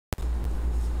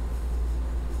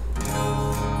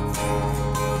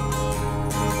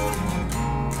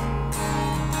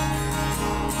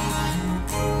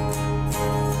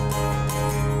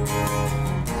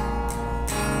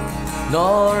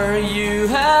Nor are you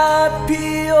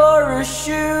happy or a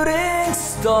shooting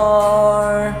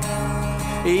star,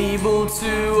 able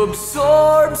to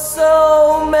absorb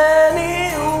so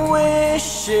many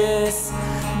wishes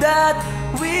that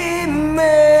we make.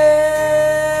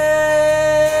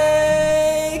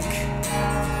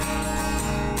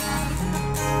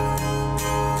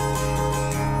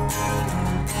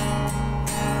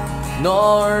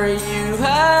 Nor are you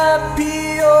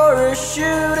happy or a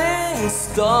shooting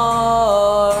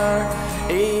star,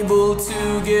 able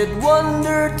to give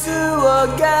wonder to a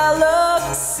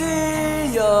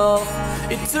galaxy of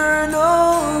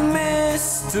eternal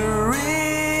mystery.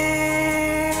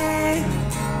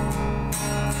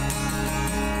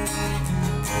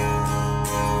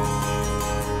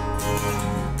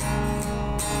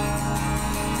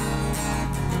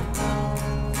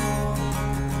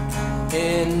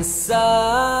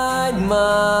 Inside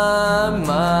my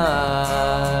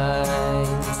mind,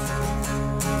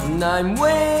 and I'm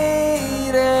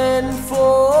waiting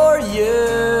for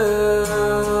you.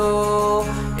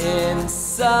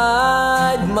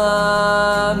 Inside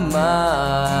my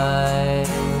mind,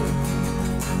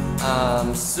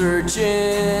 I'm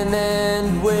searching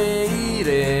and waiting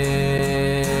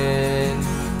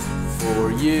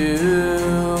for you.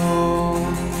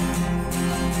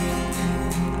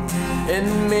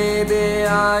 And maybe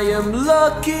I am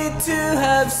lucky to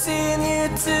have seen you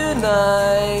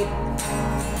tonight,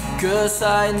 'cause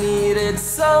I needed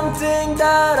something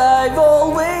that I've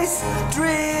always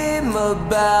dreamed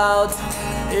about.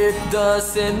 It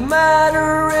doesn't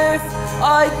matter if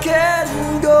I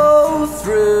can go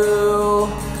through,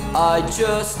 I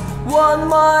just want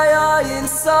my eye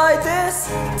inside this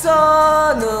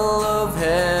tunnel of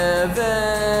heaven.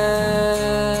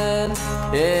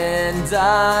 And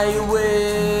I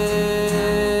wish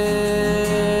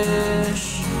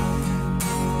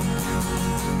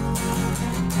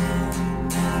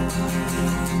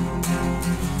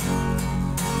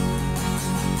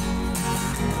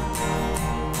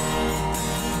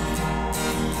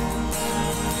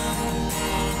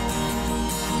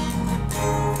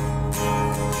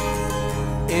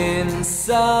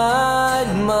inside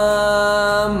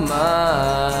my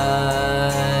mind,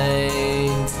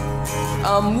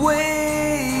 I'm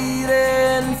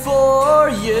waiting for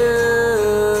you.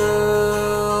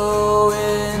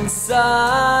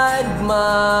 Inside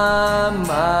my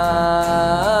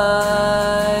mind,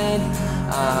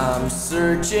 I'm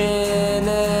searching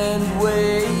and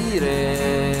waiting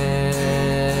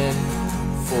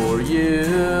for you.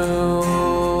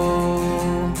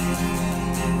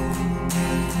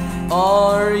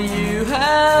 Are you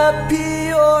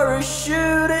happy or a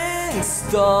shooting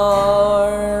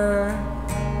star?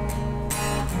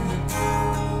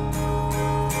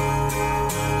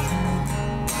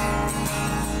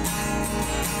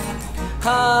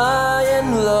 High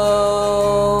and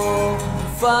low,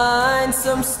 find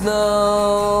some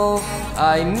snow.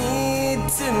 I need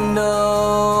to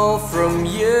know from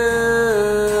you.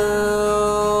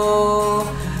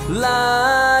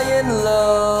 Lying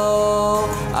low,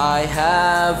 I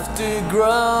have to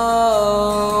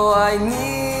grow. I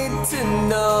need to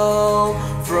know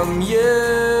from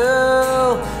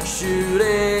you.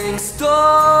 Shooting star,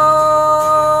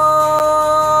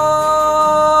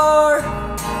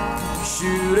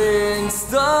 shooting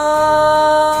star,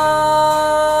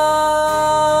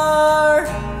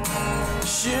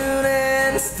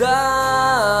 shooting star,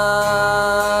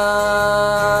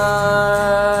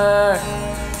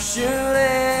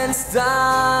 shooting star.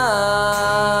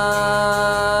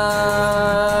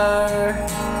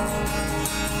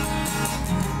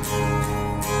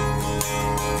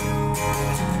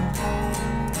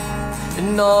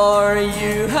 And are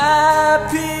you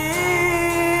happy?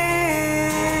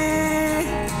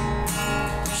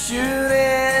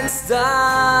 Shooting star,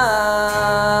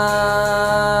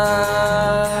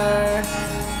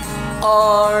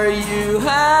 are you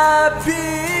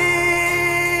happy?